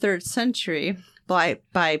founded in the 3rd century by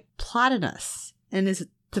Plotinus, and is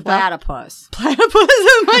platypus.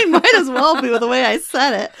 It might as well be with the way I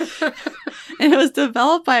said it. And it was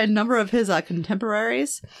developed by a number of his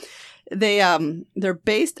contemporaries. They're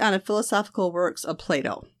based on the philosophical works of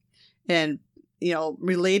Plato, and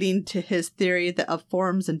relating to his theory of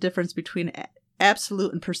forms and difference between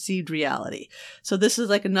absolute and perceived reality. So this is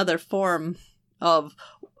like another form of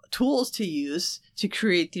tools to use to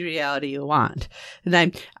create the reality you want. And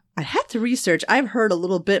I had to research. I've heard a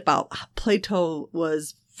little bit about Plato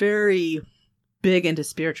was very big into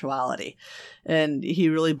spirituality, and he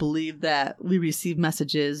really believed that we receive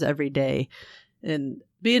messages every day, and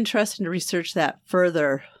be interesting to research that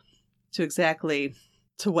further to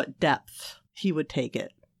what depth he would take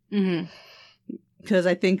it. Mm-hmm. Because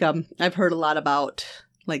I think I've heard a lot about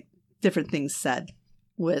like different things said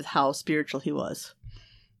with how spiritual he was.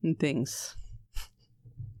 And things.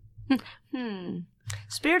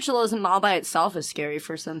 Spiritualism all by itself is scary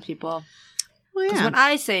for some people. Well, because when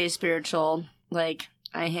I say spiritual, like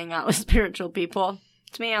I hang out with spiritual people,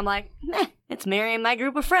 to me I'm like, it's Mary and my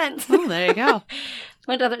group of friends. Oh, there you go.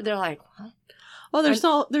 But they're like, what?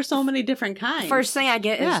 Oh, there's so many different kinds. First thing I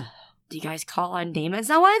get is, do you guys call on demons?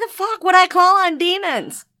 Now why the fuck would I call on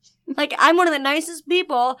demons? Like, I'm one of the nicest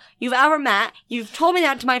people you've ever met. You've told me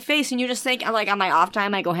that to my face, and you just think, like, on my off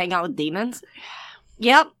time, I go hang out with demons?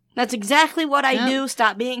 Yep, that's exactly what I do.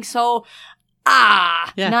 Stop being so,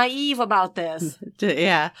 naive about this.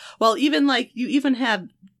 Yeah. Well, even, like, you even have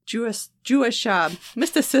Jewish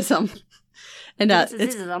mysticism. And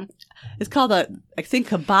mysticism. It's called, I think,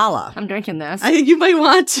 Kabbalah. I'm drinking this. I think you might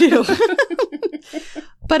want to.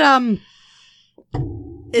 But,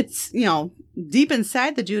 it's, deep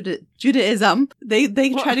inside the Judaism, they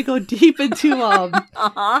try to go deep into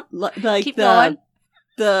like keep going.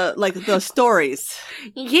 the stories.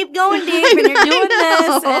 You keep going deep, and you're doing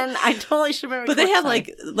this, and I totally should remember. But they have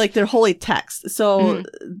like their holy text. So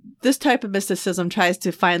this type of mysticism tries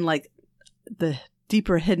to find like the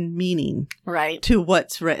deeper hidden meaning, right, to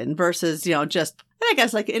what's written versus just. And I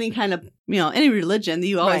guess like any kind of, any religion,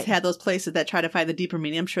 you always had those places that try to find the deeper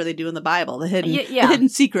meaning. I'm sure they do in the Bible, the hidden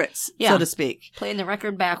secrets, so to speak. Playing the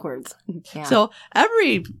record backwards. Yeah. So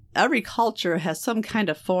every culture has some kind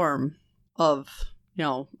of form of,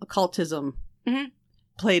 occultism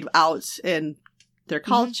played out in their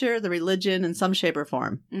culture, the religion, in some shape or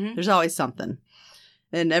form. Mm-hmm. There's always something.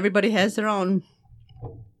 And everybody has their own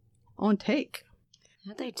take.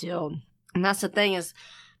 Yeah, they do. And that's the thing is,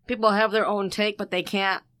 people have their own take, but they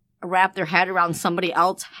can't wrap their head around somebody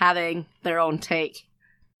else having their own take.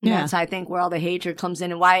 And that's, I think, where all the hatred comes in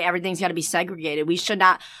and why everything's got to be segregated. We should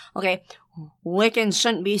not, Wiccans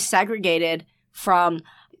shouldn't be segregated from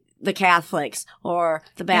the Catholics or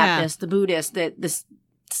the Baptists, the Buddhists, the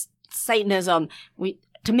Satanism.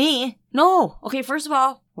 To me, no. Okay, first of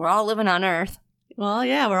all, we're all living on Earth. Well,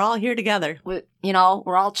 yeah, we're all here together. We're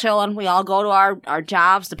all chilling. We all go to our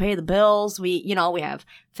jobs to pay the bills. We have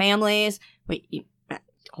families.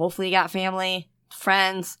 Hopefully you got family,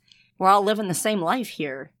 friends. We're all living the same life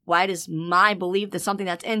here. Why does my belief that something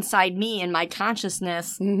that's inside me and my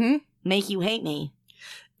consciousness make you hate me?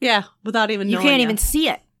 Yeah, without even knowing. You can't even see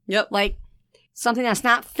it. Yep. Like, something that's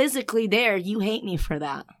not physically there, you hate me for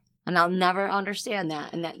that. And I'll never understand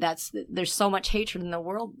that. And there's so much hatred in the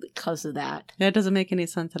world because of that. Yeah, it doesn't make any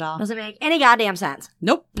sense at all. Doesn't make any goddamn sense.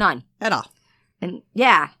 Nope. None. At all. And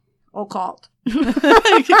yeah, occult.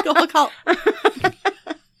 Occult.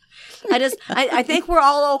 I think we're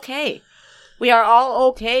all okay. We are all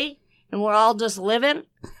okay, and we're all just living.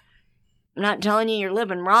 I'm not telling you you're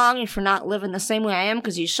living wrong if you're not living the same way I am,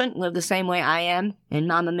 because you shouldn't live the same way I am. And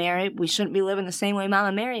Mama Mary, we shouldn't be living the same way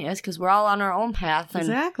Mama Mary is, because we're all on our own path. And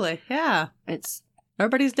exactly. Yeah.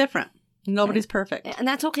 Everybody's different. Nobody's perfect. And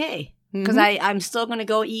that's okay. Because I'm still going to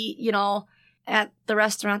go eat, at the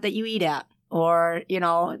restaurant that you eat at. Or,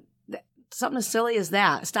 something as silly as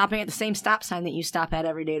that. Stopping at the same stop sign that you stop at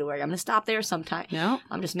every day to work. I'm going to stop there sometime. No.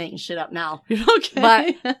 I'm just making shit up now. You're okay.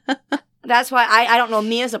 But that's why I don't know.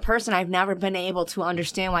 Me as a person, I've never been able to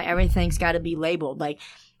understand why everything's got to be labeled. Like,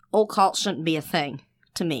 occult shouldn't be a thing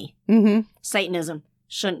to me. Mm-hmm. Satanism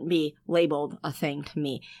shouldn't be labeled a thing to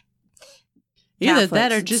me. Either Catholics,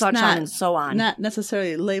 that or just such on and so on. Not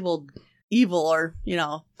necessarily labeled evil or,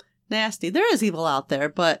 nasty. There is evil out there,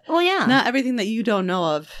 but not everything that you don't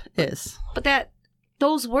know of is. But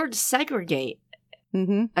those words segregate.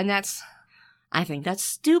 Mm-hmm. And I think that's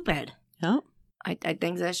stupid. Yep. I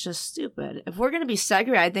think that's just stupid. If we're going to be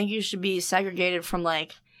segregated, I think you should be segregated from,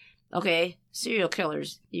 like, okay, serial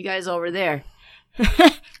killers. You guys over there.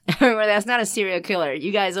 Remember, that's not a serial killer.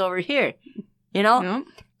 You guys over here. Yep.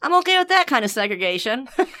 I'm okay with that kind of segregation.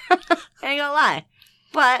 Ain't gonna lie.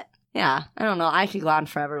 But, yeah, I don't know. I could go on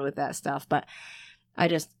forever with that stuff, but I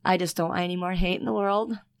just don't want any more hate in the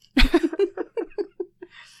world.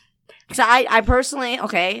 So I personally,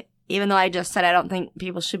 okay, even though I just said I don't think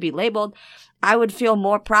people should be labeled, I would feel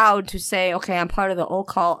more proud to say, okay, I'm part of the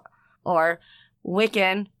occult or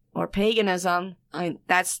Wiccan or paganism.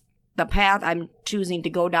 That's the path I'm choosing to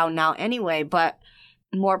go down now anyway, but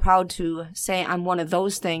more proud to say I'm one of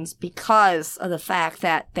those things because of the fact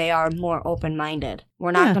that they are more open-minded.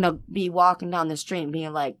 We're not going to be walking down the street and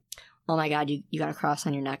being like, oh my God, you got a cross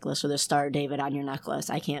on your necklace or the Star of David on your necklace.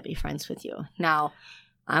 I can't be friends with you. Now,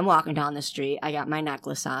 I'm walking down the street. I got my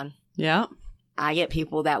necklace on. Yeah. I get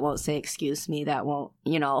people that won't say excuse me, that won't,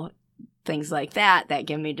 things like that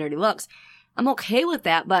give me dirty looks. I'm okay with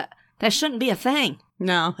that, but that shouldn't be a thing.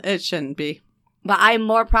 No, it shouldn't be. But I'm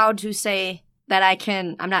more proud to say that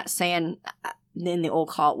I'm not saying in the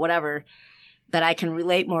occult, whatever, that I can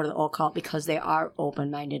relate more to the occult because they are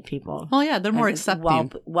open-minded people. Oh, yeah, they're more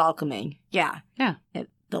accepting. Welcoming. Yeah. Yeah.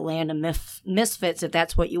 The land of misfits, if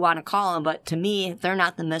that's what you want to call them. But to me, they're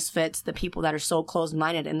not the misfits. The people that are so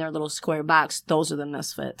closed-minded in their little square box, those are the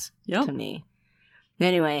misfits to me.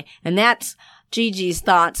 Anyway, and that's Gigi's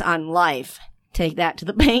thoughts on life. Take that to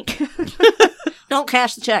the bank. Don't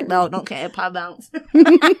cash the check, though. Don't cash it. Pop bounce.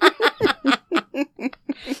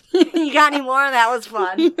 You got any more? That was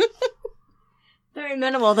fun. Very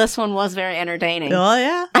minimal. This one was very entertaining. Oh,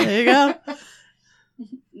 yeah. There you go.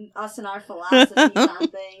 Us and our philosophies on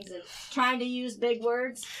things and trying to use big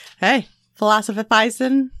words. Hey,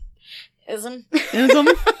 philosophizing. Ism.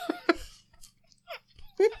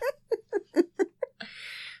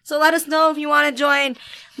 So let us know if you want to join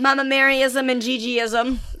Mama Maryism and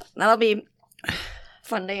Gigiism. That'll be a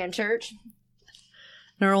fun day in church.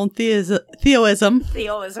 Our own theoism.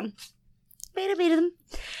 Theoism. Beta.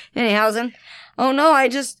 Anyhowsen. Oh no, I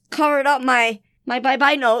just covered up my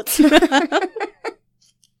bye-bye notes.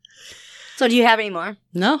 So do you have any more?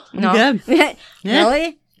 No, I'm good.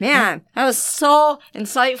 Really? Man, that was so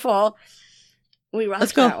insightful. We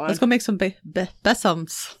rushed that one. Let's go make some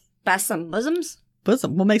besoms. Bosoms?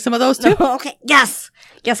 We'll make some of those too. No, okay. Yes,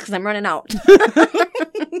 because I'm running out.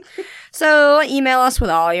 So email us with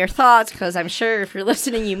all your thoughts, because I'm sure if you're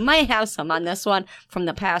listening, you might have some on this one. From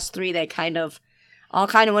the past 3, they all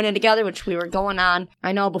went in together, which we were going on.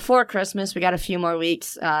 I know before Christmas, we got a few more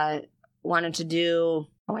weeks. Wanted to do,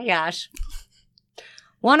 oh my gosh.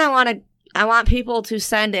 One, I want people to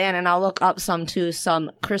send in, and I'll look up some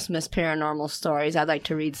Christmas paranormal stories. I'd like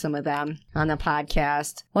to read some of them on the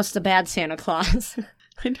podcast. What's the bad Santa Claus?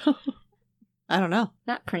 I don't know.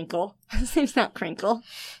 Not Crinkle. His name's not Crinkle.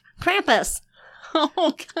 Krampus.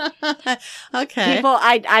 Oh, God. Okay. People,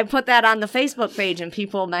 I put that on the Facebook page, and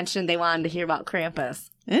people mentioned they wanted to hear about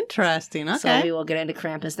Krampus. Interesting. Okay. So we will get into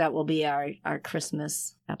Krampus. That will be our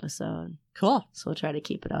Christmas episode. Cool. So we'll try to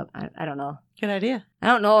keep it up. I don't know. Good idea. I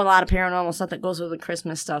don't know a lot of paranormal stuff that goes with the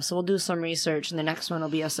Christmas stuff, so we'll do some research, and the next one will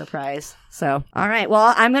be a surprise. So, all right.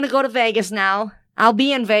 Well, I'm going to go to Vegas now. I'll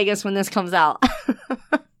be in Vegas when this comes out.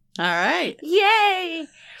 All right. Yay!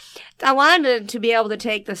 I wanted to be able to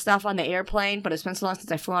take the stuff on the airplane, but it's been so long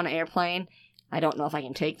since I flew on an airplane. I don't know if I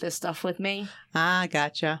can take this stuff with me. Ah,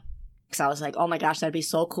 gotcha. Because I was like, oh my gosh, that'd be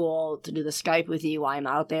so cool to do the Skype with you while I'm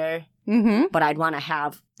out there. Mm-hmm. But I'd want to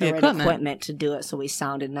have the right equipment to do it so we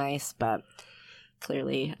sounded nice. But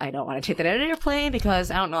clearly, I don't want to take that on an airplane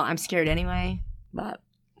because, I don't know, I'm scared anyway. But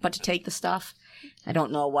to take the stuff, I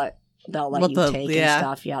don't know what they'll let you take and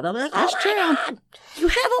stuff. Yeah, they'll be like, oh my God, you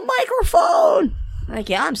have a microphone. Like,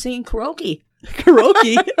 yeah, I'm singing karaoke.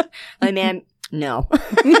 Karaoke? Like, man, no.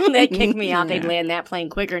 They'd kick me out. They'd land that plane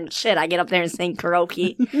quicker than shit. I get up there and sing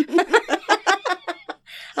karaoke.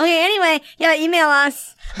 Okay, anyway, yeah, email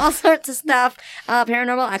us. All sorts of stuff.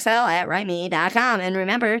 paranormalxl@writeme.com. And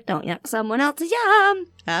remember, don't yuck someone else's yum.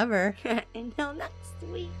 Ever. Until next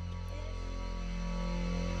week.